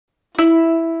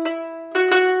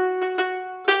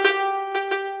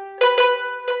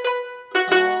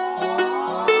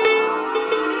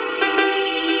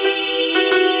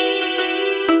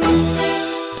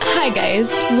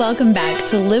welcome back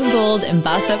to Live Bold and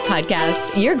Boss Up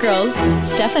Podcast. Your girls,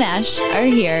 Steph and Ash, are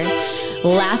here,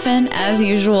 laughing as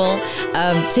usual.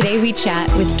 Today we chat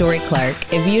with Dorie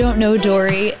Clark. If you don't know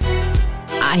Dorie,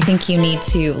 I think you need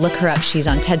to look her up. She's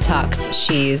on TED Talks.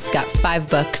 She's got 5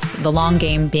 books, The Long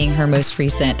Game being her most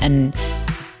recent and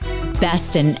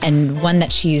best, and one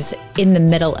that she's in the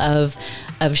middle of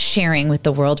sharing with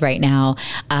the world right now.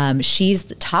 She's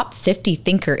the top 50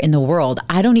 thinker in the world.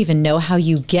 I don't even know how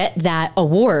you get that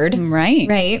award. Right.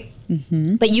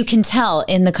 Mm-hmm. But you can tell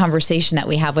in the conversation that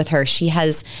we have with her, she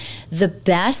has the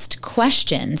best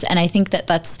questions. And I think that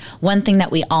that's one thing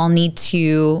that we all need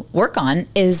to work on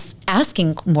is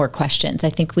asking more questions. I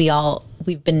think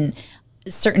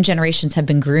certain generations have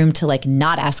been groomed to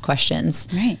not ask questions.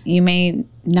 Right. You may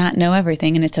not know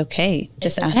everything and it's okay.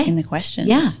 Just asking the questions.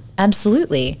 Yeah,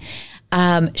 absolutely.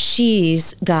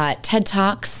 She's got TED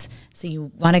Talks. So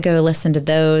you want to go listen to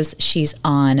those. She's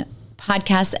on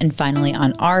podcasts and finally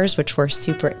on ours, which we're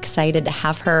super excited to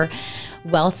have her.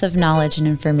 Wealth of knowledge and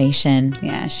information.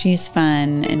 Yeah, she's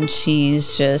fun and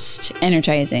she's just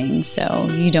energizing. So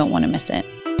you don't want to miss it.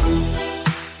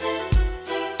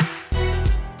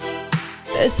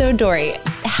 So Dorie,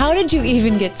 how did you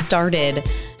even get started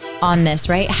on this,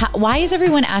 right? Why is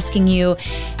everyone asking you,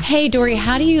 hey, Dorie,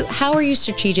 how are you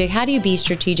strategic? How do you be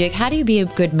strategic? How do you be a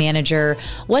good manager?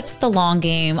 What's the long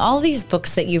game? All these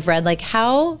books that you've read,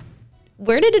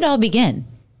 where did it all begin?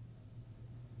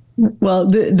 Well,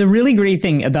 the really great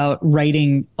thing about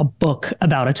writing a book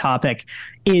about a topic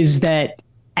is that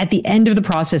at the end of the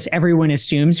process, everyone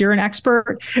assumes you're an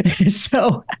expert.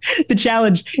 So the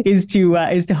challenge is to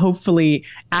hopefully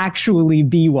actually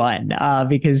be one,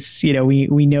 because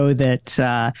we know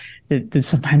that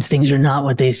sometimes things are not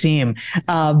what they seem.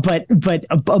 But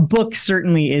a book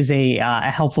certainly is a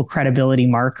helpful credibility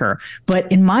marker.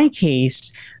 But in my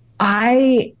case,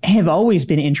 I have always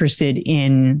been interested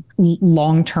in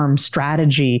long-term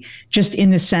strategy, just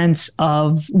in the sense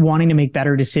of wanting to make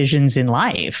better decisions in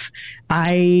life.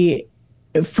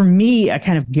 For me, a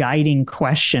kind of guiding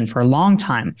question for a long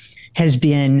time has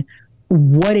been,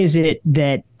 what is it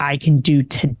that I can do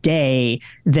today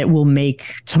that will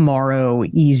make tomorrow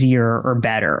easier or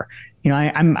better?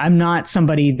 I'm not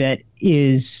somebody that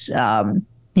is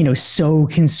so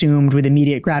consumed with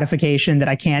immediate gratification that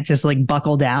I can't just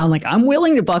buckle down. I'm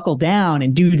willing to buckle down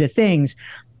and do the things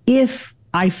if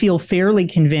I feel fairly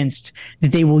convinced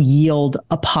that they will yield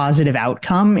a positive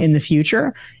outcome in the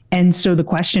future. And so the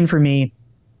question for me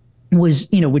was,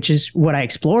 which is what I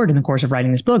explored in the course of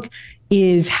writing this book,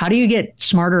 is how do you get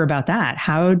smarter about that?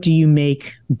 How do you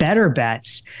make better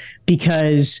bets?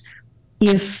 Because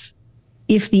if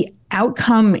the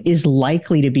outcome is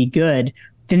likely to be good,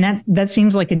 then that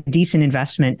seems like a decent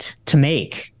investment to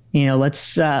make.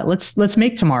 Let's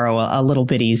make tomorrow a little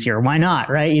bit easier. Why not,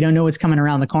 right? You don't know what's coming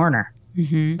around the corner.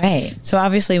 Mm-hmm. Right. So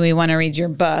obviously we want to read your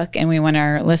book and we want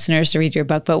our listeners to read your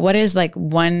book, but what is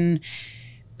one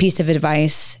piece of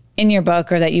advice in your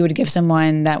book or that you would give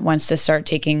someone that wants to start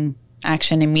taking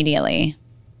action immediately?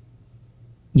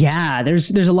 Yeah,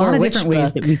 there's a lot of different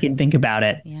ways that we can think about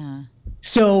it. Yeah.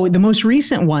 So the most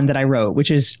recent one that I wrote, which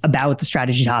is about the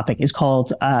strategy topic, is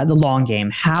called The Long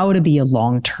Game, How to Be a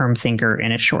Long-Term Thinker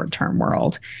in a Short-Term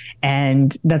World.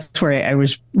 And that's where I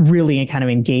was really kind of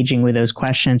engaging with those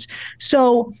questions.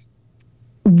 So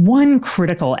one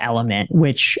critical element,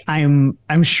 which I'm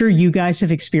sure you guys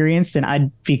have experienced, and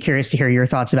I'd be curious to hear your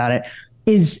thoughts about it,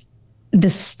 is the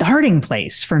starting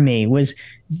place for me was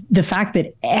the fact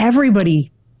that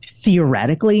everybody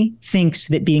theoretically thinks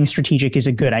that being strategic is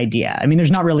a good idea. I mean,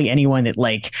 there's not really anyone that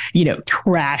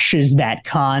trashes that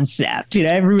concept.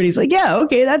 Everybody's like, yeah,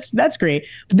 okay, that's great.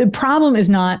 But the problem is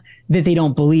not that they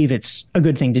don't believe it's a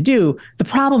good thing to do. The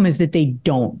problem is that they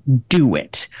don't do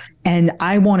it. And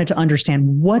I wanted to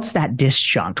understand, what's that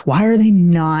disjunct? Why are they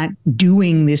not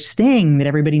doing this thing that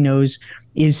everybody knows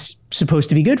is supposed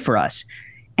to be good for us?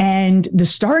 And the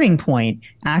starting point,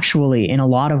 actually, in a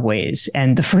lot of ways,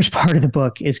 and the first part of the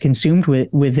book is consumed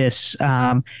with this,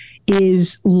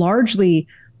 is largely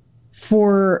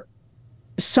for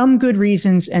some good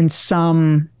reasons and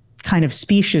some kind of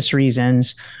specious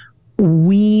reasons.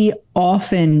 We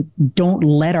often don't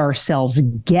let ourselves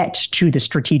get to the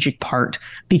strategic part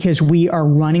because we are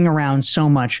running around so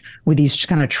much with these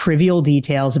kind of trivial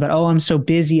details about, oh, I'm so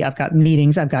busy, I've got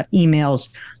meetings, I've got emails.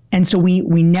 And so we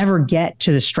never get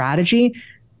to the strategy,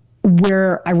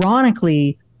 where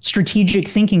ironically, strategic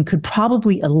thinking could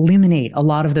probably eliminate a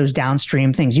lot of those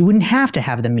downstream things. You wouldn't have to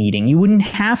have the meeting. You wouldn't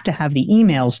have to have the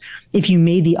emails if you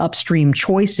made the upstream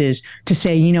choices to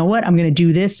say, you know what, I'm going to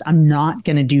do this, I'm not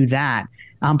going to do that.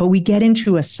 But we get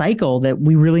into a cycle that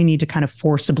we really need to kind of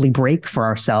forcibly break for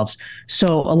ourselves.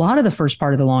 So a lot of the first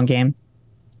part of the long game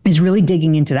is really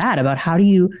digging into that about how do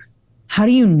you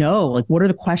know, like, what are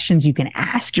the questions you can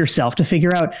ask yourself to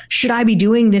figure out, should I be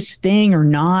doing this thing or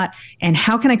not? And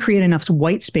how can I create enough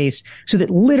white space so that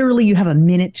literally you have a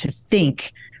minute to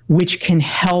think, which can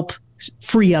help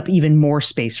free up even more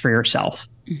space for yourself.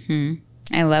 Mm-hmm.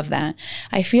 I love that.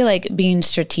 I feel like being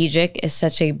strategic is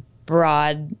such a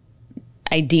broad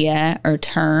idea or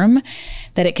term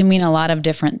that it can mean a lot of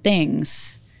different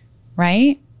things,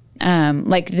 right?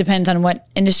 Like it depends on what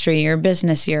industry or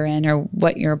business you're in or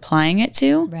what you're applying it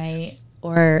to. Right.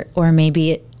 Or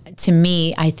maybe to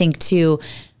me, I think too,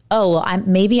 oh, well,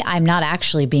 maybe I'm not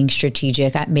actually being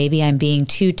strategic. Maybe I'm being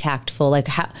too tactful. Like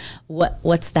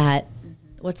what's that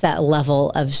level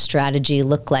of strategy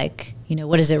look like? You know,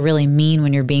 what does it really mean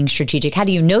when you're being strategic? How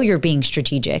do you know you're being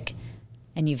strategic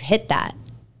and you've hit that?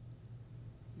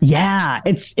 Yeah,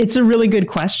 it's a really good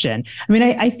question. I mean,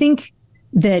 I think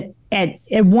that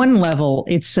at one level,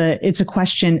 it's a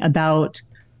question about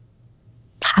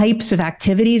types of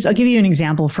activities. I'll give you an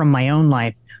example from my own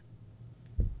life.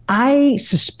 I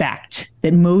suspect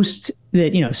that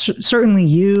certainly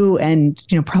you and,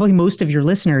 probably most of your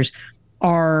listeners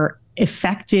are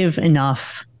effective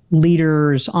enough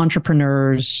leaders,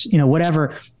 entrepreneurs,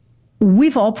 whatever.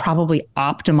 We've all probably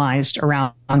optimized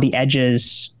around the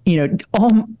edges,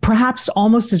 perhaps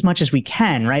almost as much as we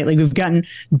can, right? Like we've gotten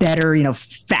better,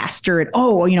 faster at,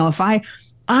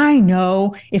 I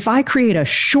know if I create a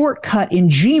shortcut in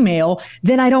Gmail,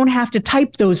 then I don't have to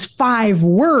type those 5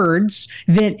 words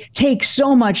that take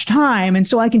so much time. And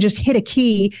so I can just hit a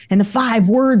key and the 5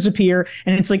 words appear.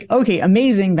 And it's like, okay,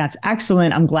 amazing. That's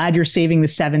excellent. I'm glad you're saving the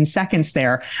 7 seconds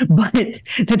there, but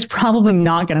that's probably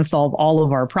not going to solve all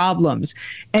of our problems.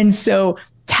 And so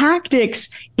tactics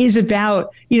is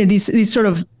about, these sort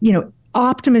of,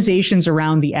 optimizations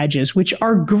around the edges, which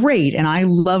are great. And I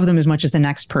love them as much as the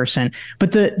next person.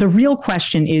 But the real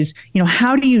question is,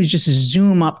 how do you just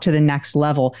zoom up to the next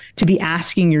level to be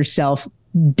asking yourself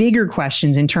bigger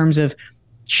questions in terms of,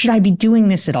 should I be doing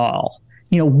this at all?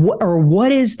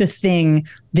 What is the thing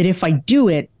that if I do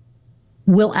it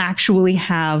will actually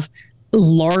have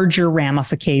larger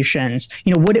ramifications?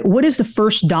 What is the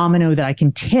first domino that I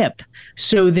can tip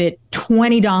so that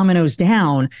 20 dominoes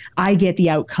down, I get the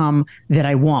outcome that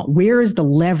I want? Where is the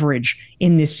leverage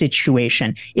in this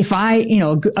situation? If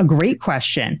a great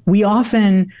question, we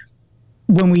often,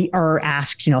 when we are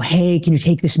asked, hey, can you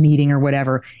take this meeting or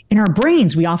whatever, in our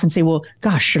brains, we often say, well,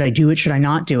 gosh, should I do it? Should I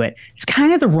not do it? It's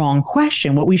kind of the wrong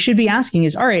question. What we should be asking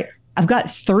is, all right, I've got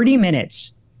 30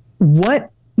 minutes.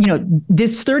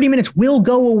 This 30 minutes will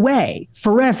go away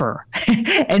forever.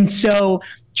 And so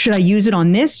should I use it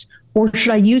on this, or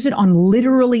should I use it on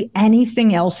literally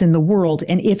anything else in the world?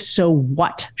 And if so,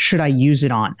 what should I use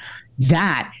it on?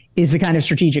 That is the kind of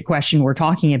strategic question we're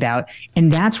talking about.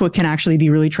 And that's what can actually be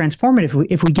really transformative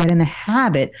if we get in the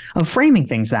habit of framing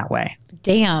things that way.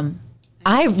 Damn.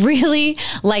 I really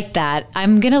like that.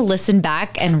 I'm going to listen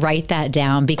back and write that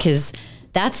down because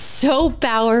that's so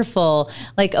powerful.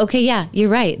 Like, okay, yeah, you're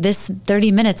right. This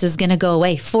 30 minutes is going to go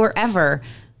away forever.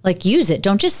 Like, use it.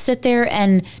 Don't just sit there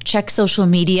and check social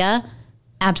media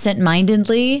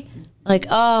absent-mindedly. Like,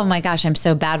 oh my gosh, I'm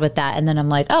so bad with that. And then I'm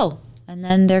like, oh, and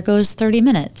then there goes 30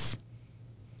 minutes.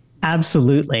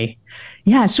 Absolutely.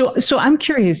 Yeah. So I'm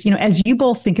curious, as you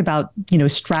both think about,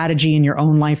 strategy in your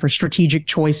own life or strategic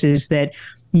choices that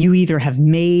you either have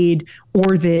made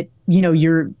or that,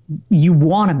 you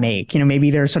want to make,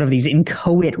 maybe there are sort of these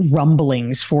inchoate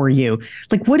rumblings for you.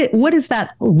 Like what does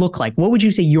that look like? What would you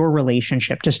say your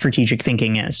relationship to strategic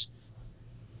thinking is?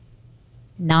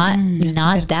 Not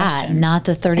that, question. Not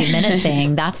the 30-minute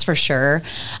thing. That's for sure.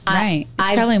 Right.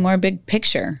 It's probably more big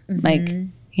picture. Mm-hmm. Like,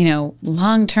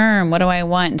 long term, what do I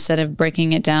want, instead of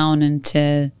breaking it down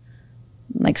into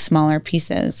like smaller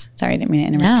pieces. Sorry, I didn't mean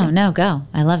to interrupt. No, go.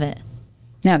 I love it.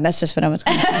 No, that's just what I was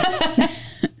going to say.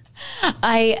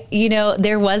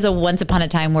 There was a once upon a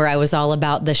time where I was all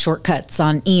about the shortcuts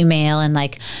on email and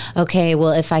like, okay,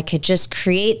 well, if I could just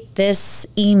create this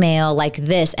email like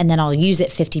this, and then I'll use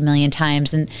it 50 million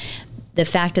times. And the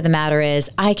fact of the matter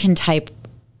is I can type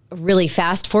really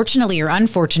fast, fortunately or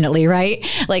unfortunately, right?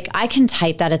 Like I can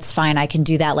type that, it's fine. I can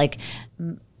do that. Like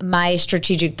my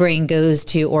strategic brain goes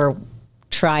to, or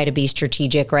try to be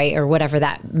strategic, right? Or whatever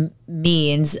that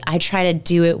means. I try to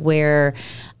do it where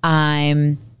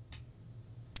I'm,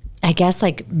 I guess,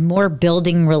 like more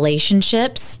building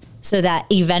relationships so that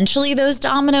eventually those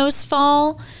dominoes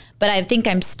fall. But I think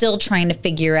I'm still trying to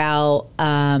figure out,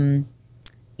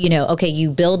 okay,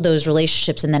 you build those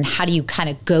relationships, and then how do you kind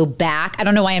of go back? I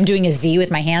don't know why I'm doing a Z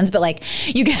with my hands, but like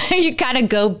you kind of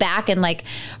go back and like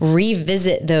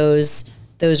revisit those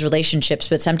relationships.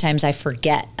 But sometimes I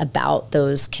forget about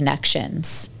those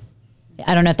connections.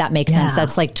 I don't know if that makes sense.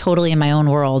 That's like totally in my own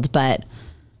world, but.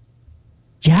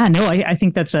 Yeah, no, I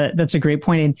think that's a great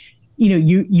point. And,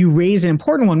 you raise an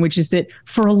important one, which is that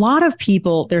for a lot of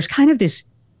people, there's kind of this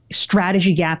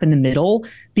strategy gap in the middle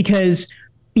because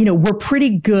we're pretty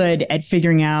good at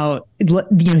figuring out,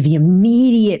 the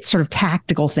immediate sort of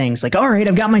tactical things like, all right,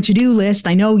 I've got my to-do list.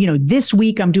 I know, this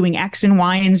week I'm doing X and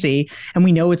Y and Z, and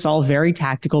we know it's all very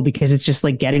tactical because it's just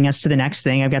like getting us to the next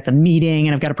thing. I've got the meeting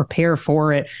and I've got to prepare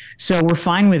for it. So we're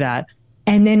fine with that.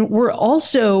 And then we're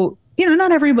also,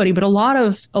 not everybody, but a lot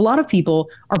of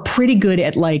people are pretty good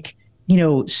at like,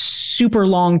 super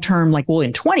long term, like, well,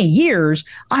 in 20 years,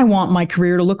 I want my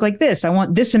career to look like this. I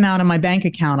want this amount in my bank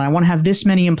account. I want to have this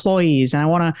many employees, and I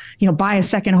want to, buy a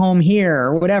second home here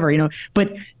or whatever,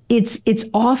 but it's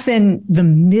often the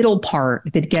middle part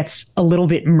that gets a little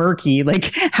bit murky.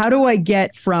 Like, how do I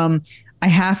get from I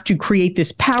have to create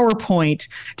this PowerPoint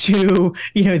to,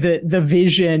 the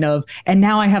vision of, and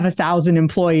now I have 1,000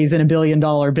 employees in $1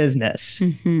 billion business.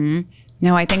 Mm-hmm.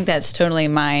 No, I think that's totally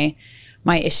my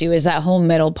issue is that whole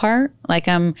middle part. Like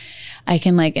I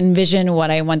can like envision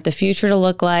what I want the future to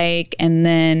look like. And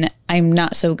then I'm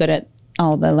not so good at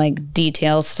all the like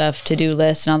detail stuff, to-do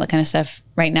lists and all that kind of stuff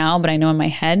right now, but I know in my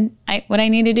head what I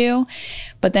need to do.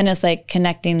 But then it's like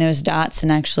connecting those dots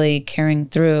and actually carrying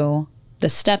through the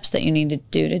steps that you need to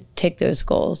do to take those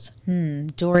goals.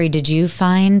 Dorie, did you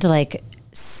find like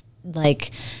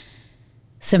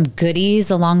some goodies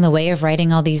along the way of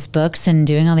writing all these books and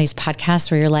doing all these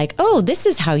podcasts where you're like, oh, this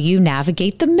is how you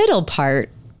navigate the middle part?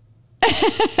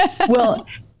 Well,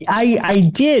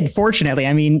 I did, fortunately.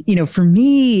 I mean, for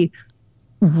me,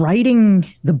 writing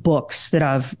the books that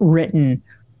I've written,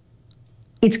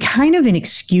 it's kind of an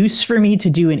excuse for me to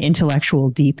do an intellectual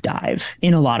deep dive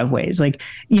in a lot of ways. Like,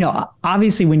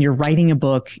 obviously when you're writing a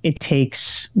book, it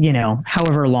takes,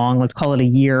 however long, let's call it a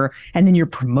year, and then you're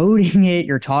promoting it,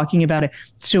 you're talking about it.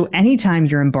 So anytime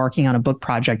you're embarking on a book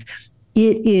project,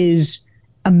 it is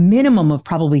a minimum of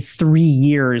probably 3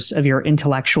 years of your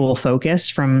intellectual focus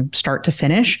from start to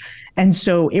finish. And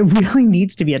so it really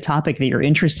needs to be a topic that you're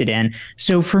interested in.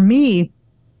 So for me,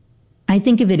 I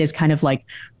think of it as kind of like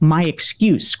my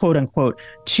excuse, quote unquote,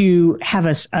 to have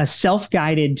a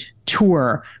self-guided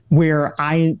tour where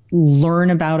I learn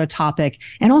about a topic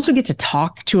and also get to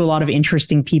talk to a lot of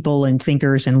interesting people and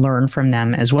thinkers and learn from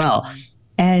them as well.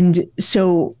 And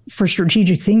so for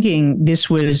strategic thinking, this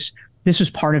was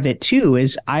part of it too,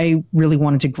 is I really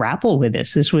wanted to grapple with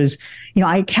this. This was,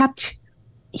 I kept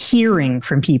hearing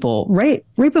from people right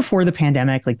before the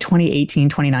pandemic, like 2018,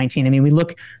 2019. I mean, we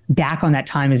look back on that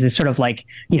time as this sort of like,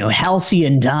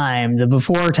 halcyon time, the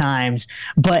before times,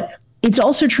 but it's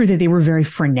also true that they were very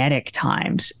frenetic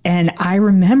times. And I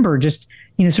remember just,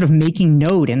 sort of making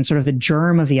note, and sort of the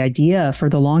germ of the idea for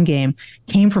the long game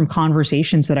came from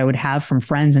conversations that I would have from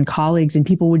friends and colleagues, and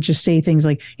people would just say things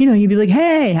like, you'd be like,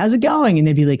 hey, how's it going? And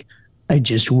they'd be like, I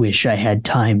just wish I had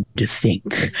time to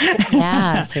think.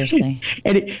 Yeah, seriously.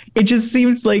 And it just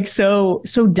seems like so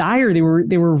dire. They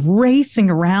were racing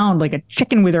around like a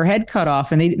chicken with their head cut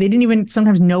off, and they didn't even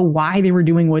sometimes know why they were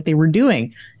doing what they were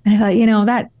doing. And I thought,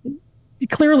 that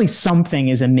clearly something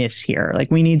is amiss here.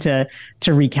 Like, we need to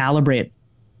recalibrate.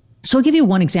 So I'll give you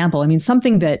one example. I mean,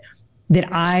 something that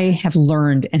I have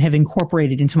learned and have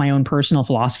incorporated into my own personal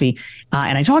philosophy,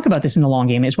 and I talk about this in the long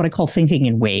game, is what I call thinking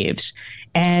in waves.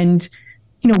 And,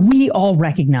 we all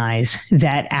recognize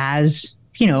that as,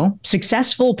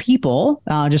 successful people,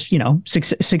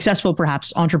 successful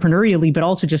perhaps entrepreneurially, but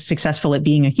also just successful at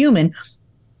being a human,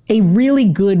 a really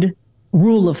good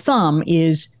rule of thumb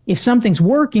is if something's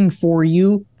working for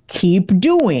you, keep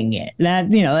doing it.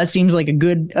 That seems like a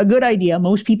good idea.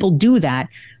 Most people do that.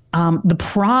 The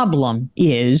problem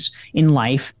is in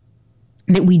life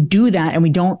that we do that and we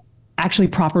don't actually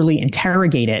properly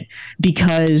interrogate it,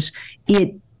 because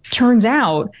it turns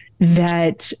out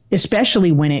that,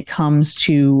 especially when it comes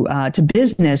to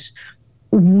business,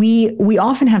 we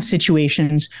often have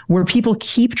situations where people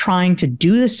keep trying to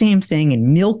do the same thing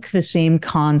and milk the same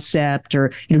concept,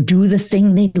 or do the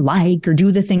thing they like or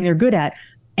do the thing they're good at,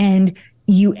 and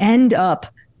you end up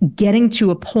getting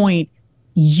to a point,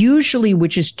 usually,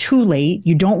 which is too late.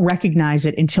 You don't recognize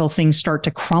it until things start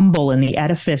to crumble and the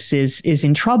edifice is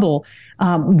in trouble,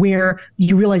 where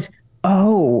you realize,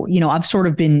 oh, I've sort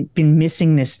of been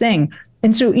missing this thing.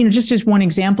 And so, just as one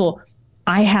example,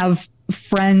 I have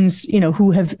friends,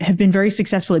 who have been very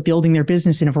successful at building their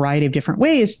business in a variety of different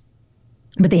ways.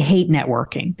 but they hate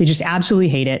networking. They just absolutely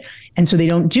hate it. And so they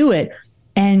don't do it.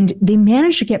 And they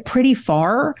manage to get pretty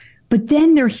far, but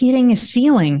then they're hitting a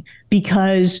ceiling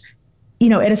because,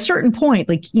 at a certain point,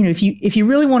 if you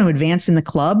really want to advance in the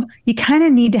club, you kind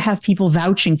of need to have people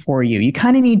vouching for you. You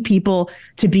kind of need people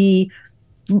to be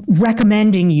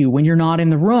recommending you when you're not in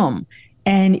the room.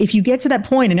 And if you get to that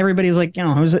point and everybody's like,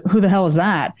 who the hell is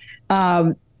that?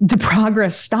 The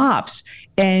progress stops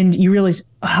and you realize,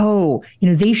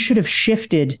 they should have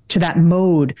shifted to that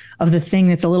mode of the thing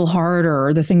that's a little harder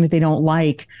or the thing that they don't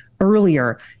like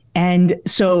earlier. And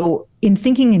so in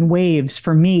thinking in waves,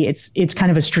 for me, it's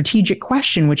kind of a strategic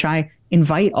question, which I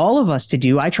invite all of us to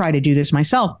do. I try to do this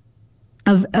myself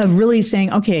of really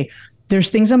saying, okay, there's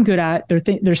things I'm good at.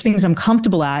 There's things I'm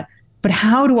comfortable at. But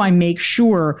how do I make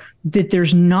sure that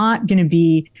there's not going to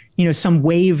be, some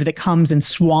wave that comes and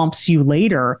swamps you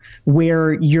later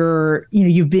where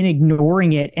you've been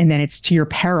ignoring it and then it's to your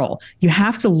peril. You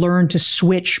have to learn to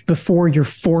switch before you're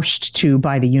forced to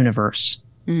by the universe.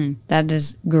 That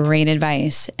is great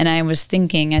advice. And I was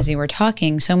thinking as you were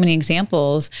talking, so many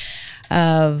examples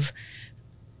of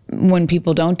when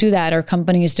people don't do that or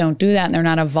companies don't do that and they're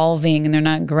not evolving and they're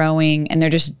not growing and they're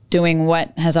just doing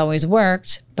what has always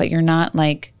worked, but you're not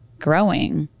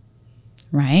growing,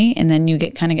 right? And then you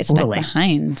get stuck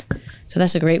behind. So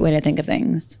that's a great way to think of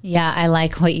things. Yeah, I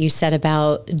like what you said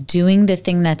about doing the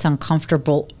thing that's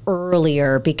uncomfortable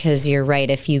earlier, because you're right.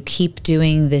 If you keep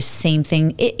doing the same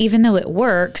thing, even though it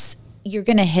works, you're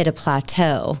going to hit a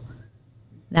plateau.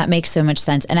 That makes so much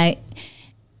sense. And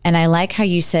I like how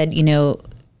you said,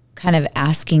 kind of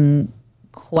asking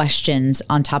questions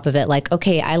on top of it. Like,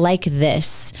 okay, I like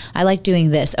this. I like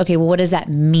doing this. Okay, well, what does that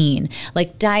mean?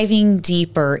 Like diving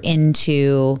deeper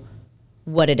into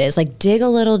what it is. Like dig a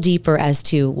little deeper as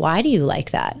to why do you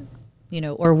like that?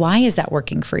 Or why is that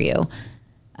working for you?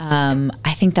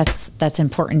 I think that's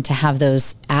important to have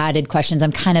those added questions.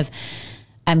 I'm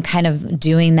kind of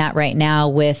doing that right now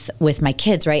with my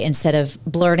kids, right? Instead of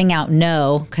blurting out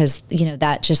no, because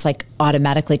that just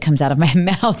automatically comes out of my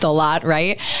mouth a lot,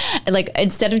 right?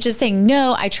 Instead of just saying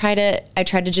no, I try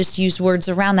to just use words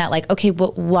around that, like, okay,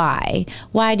 but why?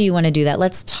 Why do you want to do that?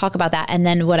 Let's talk about that. And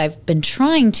then what I've been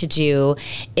trying to do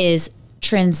is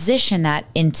transition that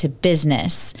into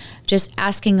business, just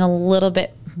asking a little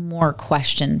bit more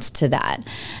questions to that.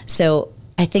 So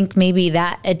I think maybe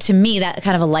that, to me, that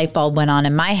kind of a light bulb went on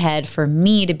in my head for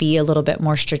me to be a little bit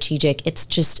more strategic. It's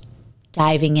just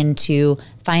diving into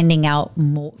finding out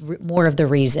more of the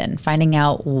reason, finding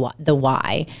out the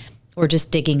why, or just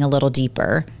digging a little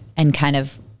deeper and kind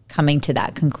of coming to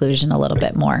that conclusion a little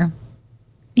bit more.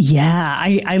 Yeah,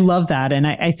 I love that. And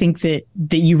I think that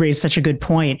you raised such a good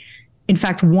point. In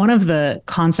fact, one of the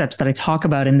concepts that I talk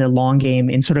about in the long game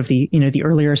in sort of the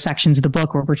earlier sections of the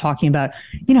book where we're talking about,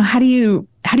 how do you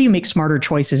make smarter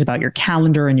choices about your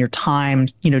calendar and your time,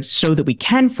 so that we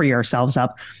can free ourselves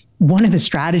up. One of the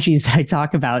strategies that I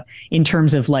talk about in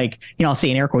terms of I'll say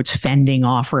in air quotes, fending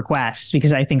off requests,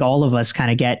 because I think all of us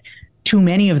kind of get too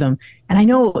many of them. And I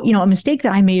know, a mistake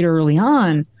that I made early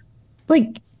on,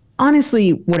 honestly,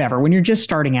 whatever, when you're just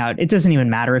starting out, it doesn't even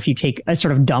matter if you take a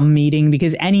sort of dumb meeting,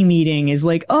 because any meeting is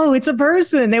oh, it's a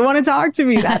person. They want to talk to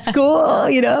me. That's cool,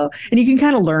 and you can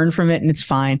kind of learn from it and it's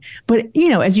fine. But,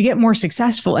 as you get more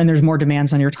successful and there's more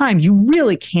demands on your time, you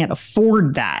really can't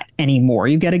afford that anymore.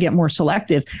 You got to get more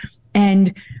selective.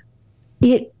 And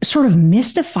it sort of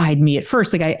mystified me at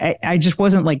first. I just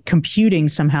wasn't computing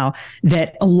somehow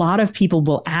that a lot of people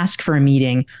will ask for a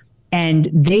meeting and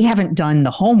they haven't done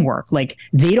the homework.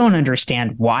 They don't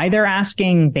understand why they're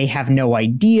asking. They have no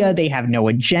idea. They have no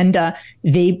agenda.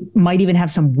 They might even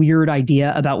have some weird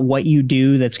idea about what you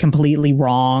do that's completely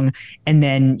wrong. And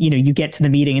then, you get to the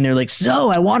meeting and they're like, so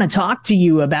I want to talk to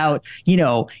you about,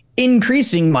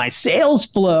 increasing my sales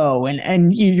flow.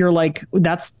 And you're like,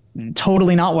 that's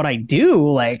totally not what I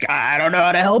do. I don't know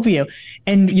how to help you.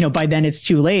 And, by then it's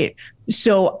too late.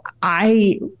 So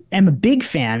I am a big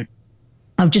fan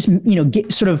of just,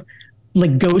 get sort of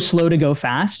go slow to go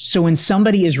fast. So when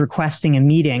somebody is requesting a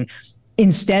meeting,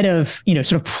 instead of,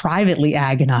 sort of privately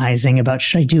agonizing about,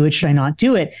 should I do it? Should I not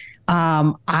do it?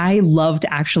 I love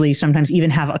to actually sometimes even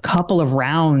have a couple of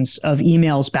rounds of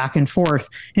emails back and forth.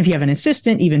 And if you have an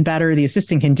assistant, even better, the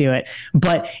assistant can do it.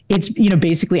 But it's,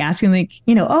 basically asking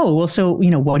oh, well, so,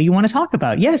 what do you want to talk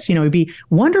about? Yes, it'd be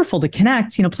wonderful to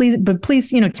connect,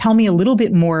 please, tell me a little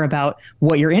bit more about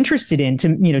what you're interested in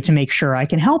to make sure I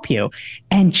can help you.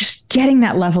 And just getting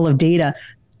that level of data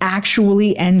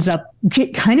actually ends up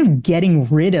kind of getting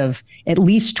rid of at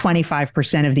least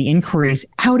 25% of the inquiries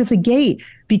out of the gate,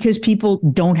 because people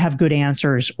don't have good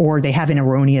answers or they have an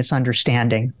erroneous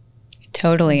understanding.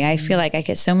 Totally. I feel like I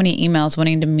get so many emails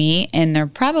wanting to meet, and they're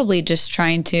probably just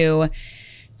trying to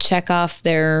check off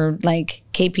their like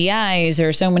KPIs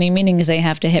or so many meetings they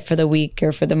have to hit for the week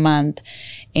or for the month.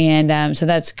 And so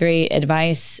that's great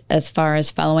advice as far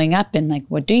as following up and like,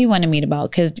 what do you want to meet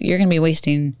about? Because you're going to be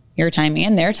wasting your time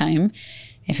and their time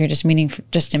if you're just meeting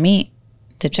just to meet,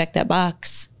 to check that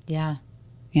box. Yeah.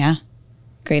 Yeah.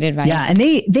 Great advice. Yeah. And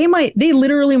they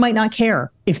literally might not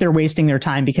care if they're wasting their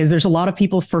time, because there's a lot of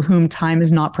people for whom time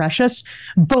is not precious,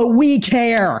 but we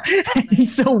care. And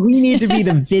so we need to be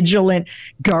the vigilant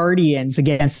guardians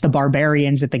against the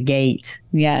barbarians at the gate.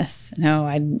 Yes. No,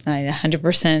 I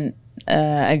 100%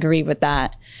 agree with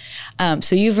that.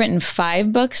 So you've written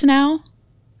 5 books now?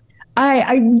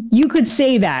 You could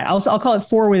say that. I'll call it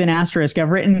 4 with an asterisk. I've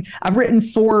written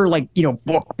 4 like,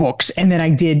 books. And then I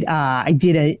did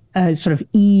a sort of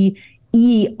E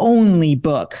only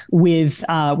book with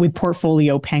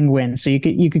Portfolio Penguin. So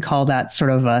you could call that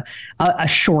sort of a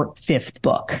short 5th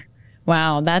book.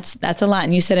 Wow. That's a lot.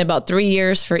 And you said about 3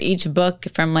 years for each book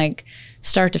from like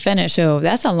start to finish. So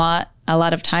that's a lot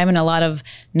of time and a lot of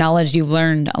knowledge you've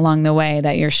learned along the way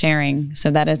that you're sharing. So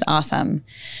that is awesome.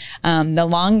 The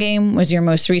Long Game was your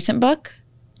most recent book,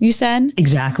 you said?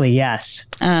 Exactly. Yes.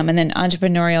 And then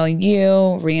Entrepreneurial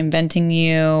You, Reinventing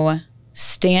You,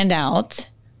 Stand Out,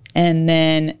 and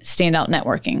then Stand Out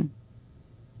Networking.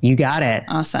 You got it.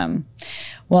 Awesome.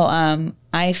 Well,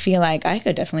 I feel like I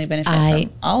could definitely benefit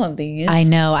from all of these. I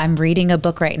know. I'm reading a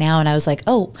book right now and I was like,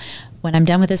 oh, when I'm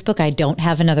done with this book, I don't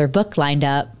have another book lined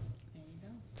up.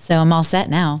 So I'm all set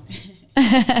now.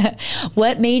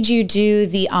 What made you do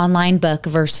the online book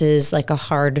versus like a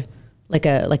hard, like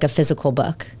a physical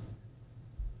book?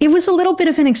 It was a little bit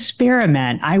of an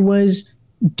experiment. I was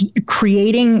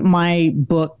creating my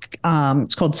book.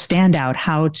 It's called Stand Out: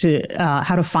 How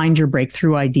to Find Your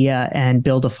Breakthrough Idea and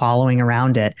Build a Following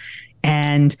Around It.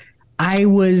 And I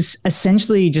was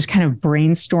essentially just kind of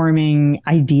brainstorming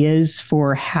ideas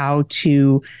for how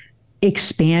to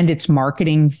expand its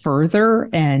marketing further,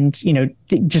 and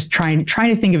just trying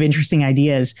to think of interesting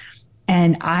ideas.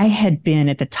 And I had been,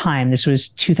 at the time, this was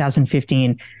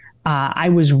 2015, I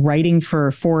was writing for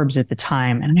Forbes at the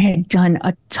time, and I had done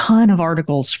a ton of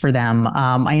articles for them.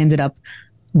 I ended up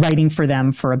writing for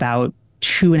them for about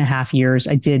 2.5 years.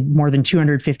 I did more than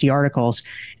 250 articles,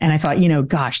 and I thought,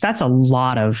 gosh, that's a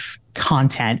lot of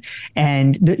content.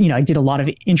 And, I did a lot of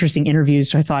interesting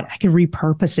interviews. So I thought I could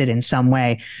repurpose it in some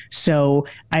way. So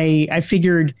I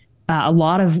figured a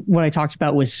lot of what I talked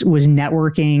about was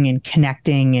networking and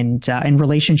connecting and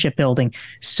relationship building.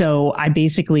 So I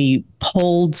basically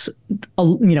pulled,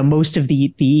 most of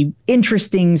the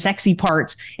interesting, sexy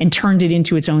parts and turned it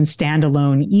into its own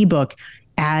standalone ebook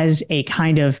as a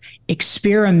kind of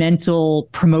experimental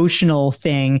promotional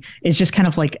thing. Is just kind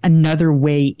of like another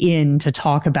way in to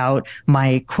talk about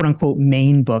my quote unquote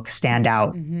main book, Stand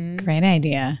Out. Mm-hmm. Great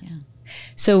idea. Yeah.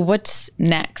 So what's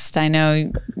next? I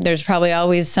know there's probably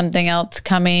always something else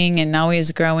coming and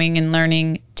always growing and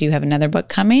learning. Do you have another book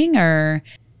coming, or?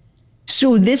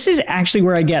 So this is actually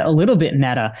where I get a little bit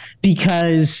meta,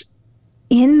 because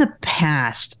in the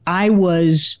past I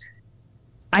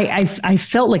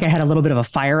felt like I had a little bit of a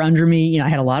fire under me. I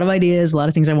had a lot of ideas, a lot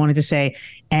of things I wanted to say.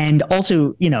 And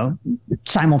also,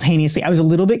 simultaneously, I was a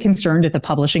little bit concerned that the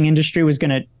publishing industry was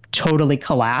going to totally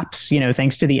collapse,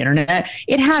 thanks to the internet.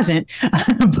 It hasn't,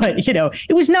 but,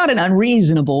 it was not an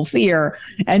unreasonable fear.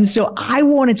 And so I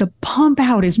wanted to pump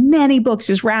out as many books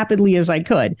as rapidly as I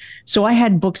could. So I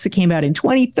had books that came out in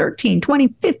 2013,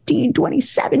 2015,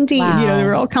 2017, Wow. They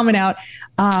were all coming out.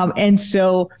 And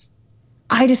so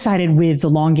I decided with The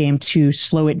Long Game to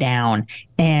slow it down.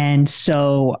 And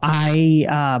so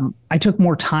I took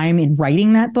more time in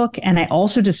writing that book. And I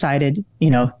also decided,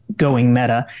 going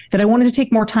meta, that I wanted to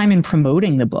take more time in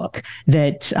promoting the book.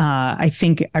 That I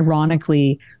think,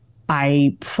 ironically,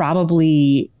 I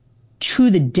probably, to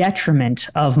the detriment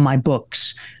of my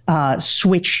books,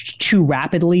 switched too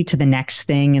rapidly to the next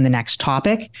thing and the next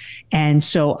topic. And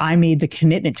so I made the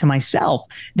commitment to myself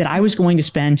that I was going to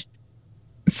spend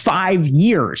 5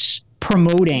 years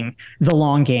promoting The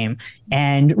Long Game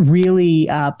and really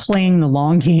playing the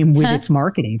long game with its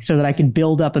marketing, so that I could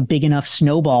build up a big enough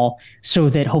snowball so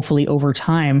that hopefully over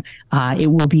time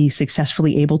it will be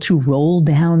successfully able to roll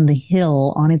down the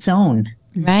hill on its own.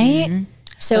 Right? Mm-hmm.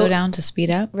 So Slow down to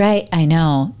speed up. Right. I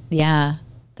know. Yeah.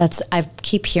 I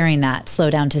keep hearing that,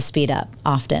 slow down to speed up,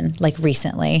 often, like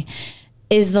recently.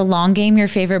 Is The Long Game your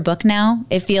favorite book now?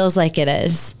 It feels like it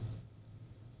is.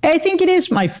 I think it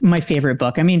is my favorite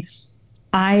book. I mean,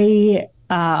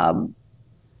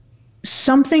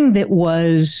 something that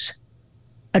was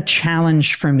a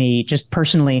challenge for me just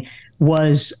personally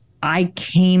was I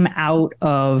came out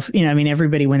of, I mean,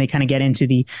 everybody, when they kind of get into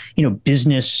the,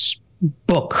 business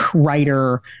book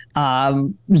writer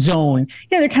zone,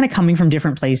 they're kind of coming from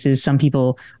different places. Some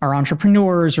people are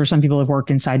entrepreneurs, or some people have worked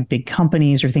inside big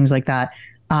companies or things like that.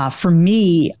 For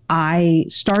me, I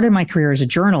started my career as a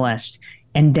journalist,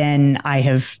 and then I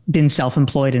have been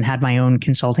self-employed and had my own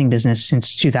consulting business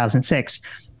since 2006.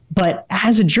 But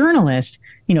as a journalist,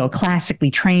 a classically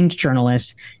trained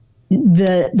journalist,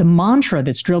 the mantra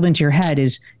that's drilled into your head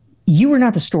is, you are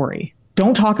not the story.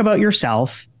 Don't talk about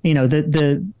yourself.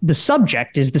 The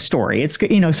subject is the story. It's,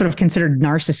 sort of considered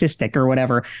narcissistic or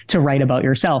whatever to write about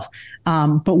yourself.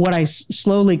 But what I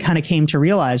slowly kind of came to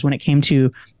realize when it came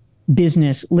to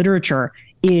business literature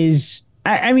is,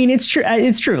 I mean, it's true.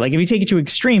 It's true. Like, if you take it to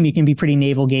extreme, you can be pretty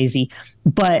navel gazy,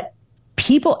 but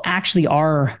people actually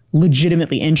are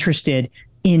legitimately interested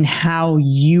in how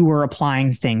you are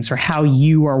applying things or how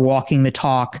you are walking the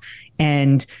talk.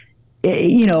 And,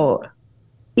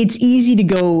 it's easy to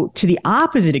go to the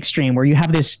opposite extreme where you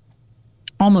have this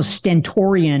almost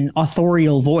stentorian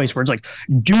authorial voice where it's like,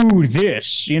 do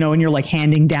this, and you're like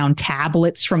handing down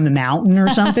tablets from the mountain or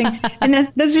something. And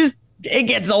that's just, it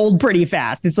gets old pretty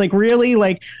fast. It's like, really,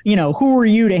 like, who are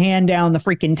you to hand down the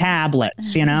freaking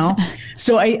tablets,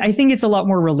 So I think it's a lot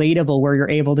more relatable where you're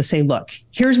able to say, look,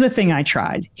 here's the thing I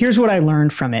tried. Here's what I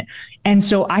learned from it. And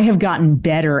so I have gotten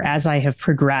better as I have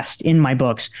progressed in my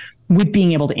books with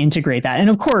being able to integrate that. And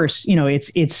of course,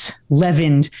 it's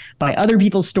leavened by other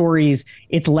people's stories.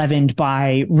 It's leavened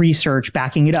by research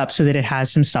backing it up so that it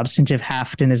has some substantive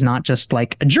heft and is not just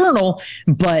like a journal.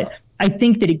 But I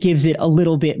think that it gives it a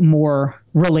little bit more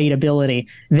relatability,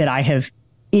 that I have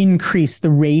increased the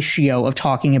ratio of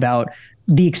talking about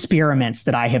the experiments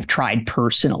that I have tried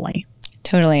personally.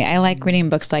 Totally. I like reading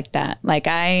books like that. Like,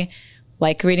 I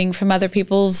like reading from other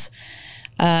people's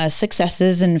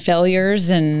successes and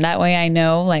failures, and that way I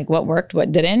know like what worked,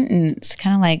 what didn't, and it's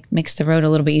kind of like makes the road a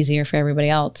little bit easier for everybody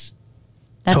else.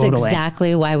 That's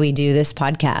exactly why we do this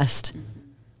podcast.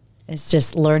 It's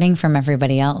just learning from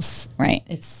everybody else. Right.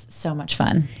 It's so much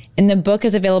fun. And the book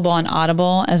is available on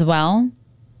Audible as well.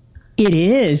 It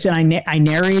is, and I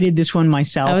narrated this one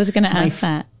myself. I was going to ask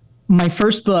that. My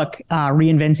first book,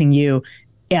 Reinventing You.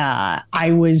 Your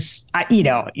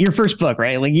first book,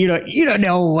 right? Like, you don't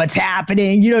know what's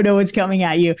happening. You don't know what's coming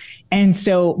at you. And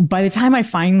so by the time I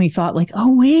finally thought like,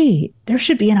 oh wait, there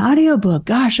should be an audiobook.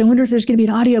 Gosh, I wonder if there's going to be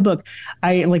an audiobook.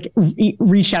 I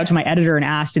reached out to my editor and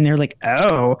asked, and they're like,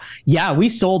 oh yeah, we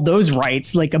sold those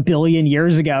rights like 1 billion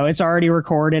years ago. It's already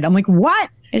recorded. I'm like, what?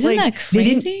 Isn't that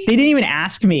crazy? They didn't even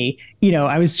ask me.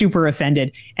 I was super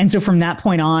offended. And so from that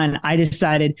point on, I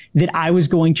decided that I was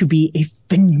going to be a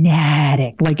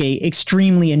fanatic, like a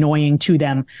extremely annoying to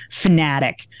them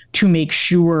fanatic, to make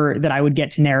sure that I would get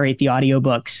to narrate the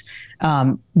audiobooks.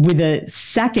 With a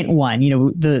second one,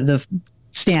 the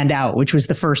Standout, which was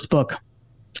the first book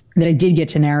that I did get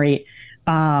to narrate.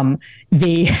 The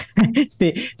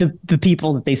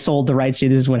people that they sold the rights to,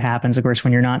 this is what happens, of course,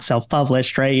 when you're not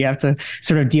self-published, right? You have to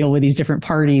sort of deal with these different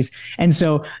parties. And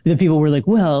so the people were like,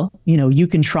 well, you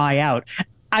can try out.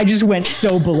 I just went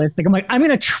so ballistic. I'm like, I'm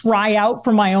going to try out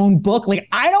for my own book. Like,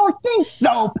 I don't think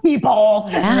so, people.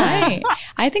 Yeah. Right.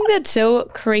 I think that's so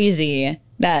crazy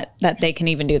that they can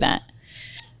even do that.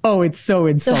 Oh, it's so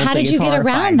insulting. So how did you get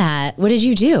around that? What did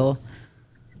you do?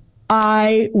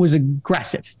 I was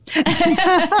aggressive.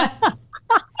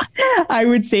 I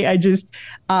would say I just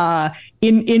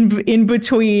in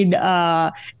between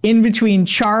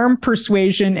charm,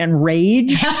 persuasion, and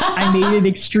rage, I made it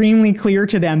extremely clear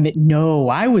to them that no,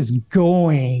 I was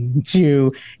going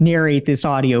to narrate this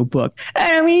audiobook.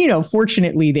 And I mean,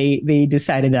 fortunately, they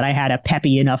decided that I had a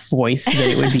peppy enough voice that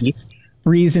it would be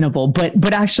reasonable.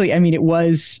 But actually, I mean, it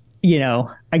was,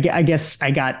 I guess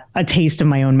I got a taste of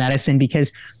my own medicine,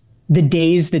 because the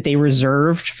days that they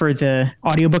reserved for the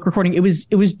audiobook recording, it was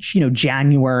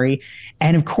January.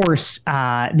 And of course,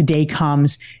 the day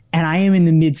comes and I am in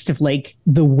the midst of like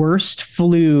the worst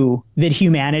flu that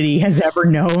humanity has ever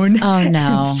known. Oh no.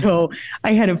 And so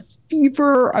I had a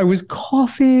fever, I was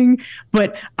coughing,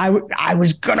 but I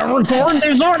was going to record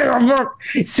this audiobook.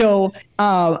 So,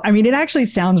 I mean, it actually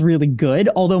sounds really good,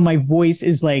 although my voice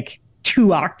is like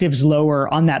 2 octaves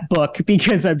lower on that book,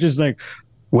 because I'm just like,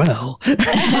 well,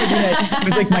 it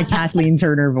was like my Kathleen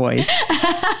Turner voice.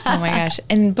 Oh my gosh.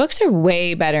 And books are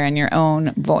way better in your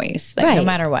own voice, like no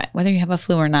matter what, whether you have a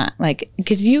flu or not, like,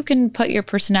 because you can put your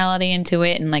personality into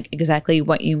it and like exactly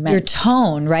what you meant. Your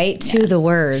tone, right? To the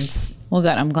words. Well,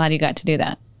 good. I'm glad you got to do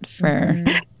that for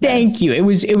Thank you. It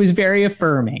was very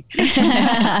affirming.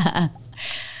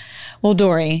 Well,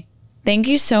 Dorie, thank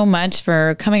you so much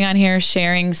for coming on here,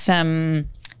 sharing some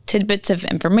tidbits of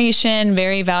information,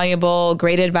 very valuable,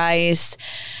 great advice.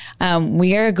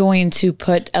 We are going to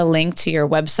put a link to your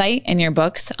website and your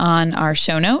books on our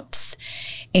show notes,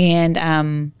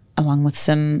 and along with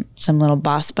some little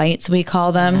boss bites, we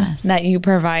call them, that you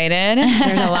provided.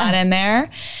 There's a lot in there.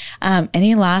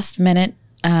 Any last minute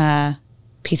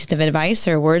pieces of advice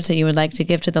or words that you would like to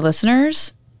give to the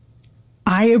listeners?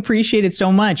 I appreciate it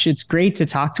so much. It's great to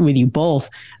talk with you both.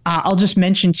 I'll just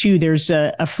mention too, there's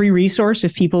a free resource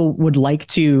if people would like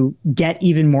to get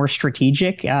even more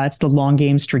strategic. It's the Long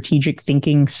Game Strategic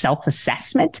Thinking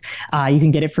Self-Assessment. You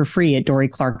can get it for free at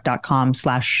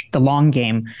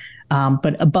dorieclark.com/thelonggame.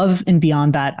 But above and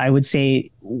beyond that, I would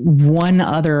say one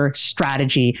other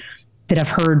strategy that I've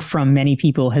heard from many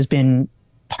people has been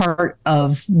part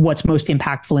of what's most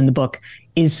impactful in the book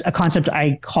is a concept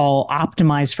I call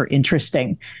optimize for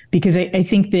interesting, because I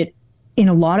think that in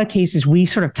a lot of cases, we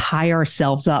sort of tie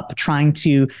ourselves up trying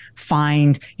to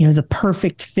find, the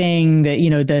perfect thing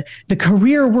that, the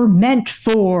career we're meant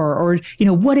for, or,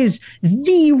 what is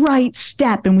the right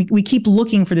step. And we keep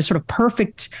looking for this sort of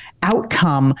perfect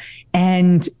outcome.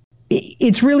 And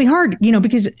it's really hard,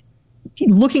 because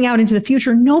looking out into the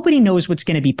future, nobody knows what's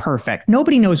going to be perfect.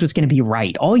 Nobody knows what's going to be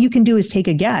right. All you can do is take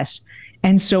a guess.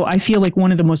 And so I feel like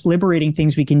one of the most liberating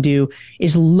things we can do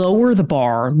is lower the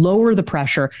bar, lower the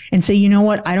pressure, and say, you know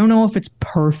what? I don't know if it's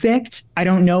perfect. I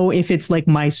don't know if it's like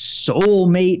my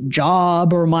soulmate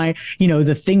job or my,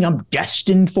 the thing I'm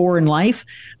destined for in life.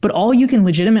 But all you can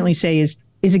legitimately say is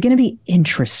it going to be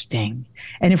interesting?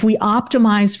 And if we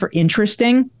optimize for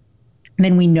interesting,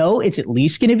 then we know it's at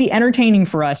least going to be entertaining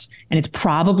for us, and it's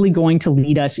probably going to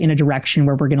lead us in a direction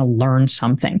where we're going to learn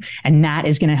something. And that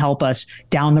is going to help us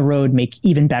down the road make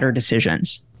even better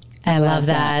decisions. I love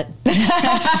that.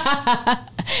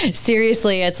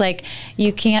 Seriously, it's like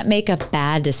you can't make a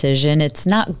bad decision. It's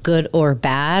not good or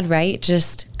bad, right?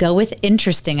 Just go with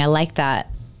interesting. I like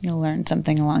that. You'll learn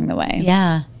something along the way.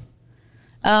 Yeah.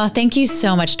 Oh, thank you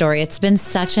so much, Dorie. It's been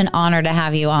such an honor to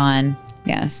have you on.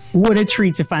 Yes. What a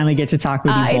treat to finally get to talk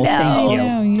with you both. I know.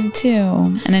 Thank you. You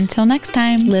too. And until next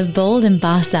time, live bold and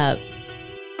boss up.